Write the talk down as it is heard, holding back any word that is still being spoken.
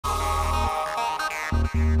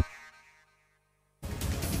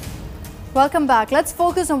Welcome back. Let's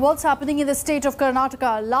focus on what's happening in the state of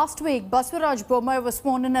Karnataka. Last week, Basavaraj Bommai was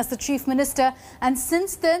sworn in as the Chief Minister, and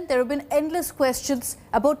since then there have been endless questions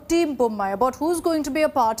about Team Bommai, about who's going to be a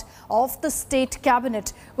part of the state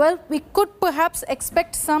cabinet. Well, we could perhaps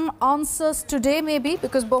expect some answers today maybe,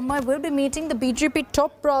 because Bommai will be meeting the BJP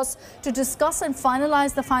top brass to discuss and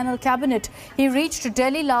finalize the final cabinet. He reached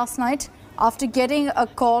Delhi last night after getting a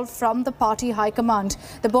call from the party high command.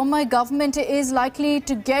 The Bommai government is likely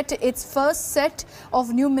to get its first set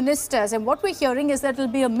of new ministers, and what we're hearing is that it will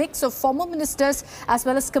be a mix of former ministers as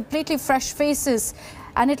well as completely fresh faces.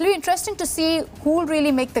 And it will be interesting to see who will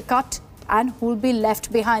really make the cut and who will be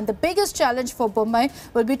left behind. The biggest challenge for Bommai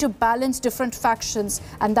will be to balance different factions,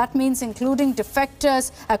 and that means including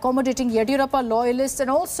defectors, accommodating Yediyurappa loyalists, and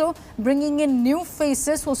also bringing in new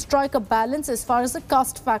faces who strike a balance as far as the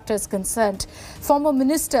caste factor is concerned. Former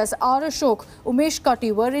ministers R. Ashok, Umesh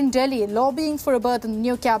Katti were in Delhi lobbying for a berth in the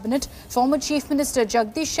new cabinet. Former Chief Minister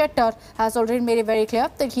Jagdish Shettar has already made it very clear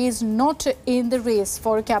that he is not in the race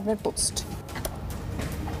for a cabinet post.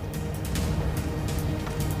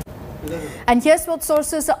 And here's what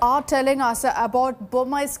sources are telling us about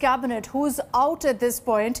Bommai's cabinet, who's out at this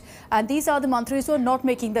point. And these are the mantris who are not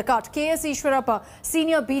making the cut. K.S. Ishwarappa,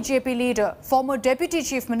 senior BJP leader, former deputy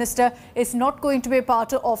chief minister, is not going to be a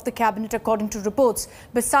part of the cabinet according to reports.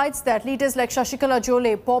 Besides that, leaders like Shashikala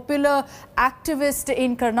Jole, popular activist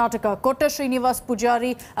in Karnataka, Kotta Srinivas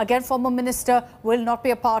Pujari, again former minister, will not be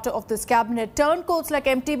a part of this cabinet. Turncoats like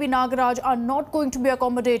MTB Nagaraj are not going to be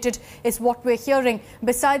accommodated, is what we're hearing.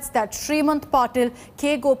 Besides that, Srimant Patil,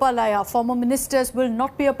 K. Gopalaya, former ministers, will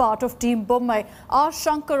not be a part of Team Bommai. R.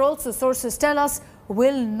 Shankar also, sources tell us,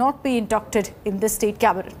 will not be inducted in the state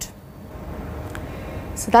cabinet.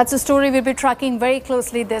 So that's a story we'll be tracking very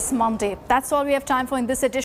closely this Monday. That's all we have time for in this edition.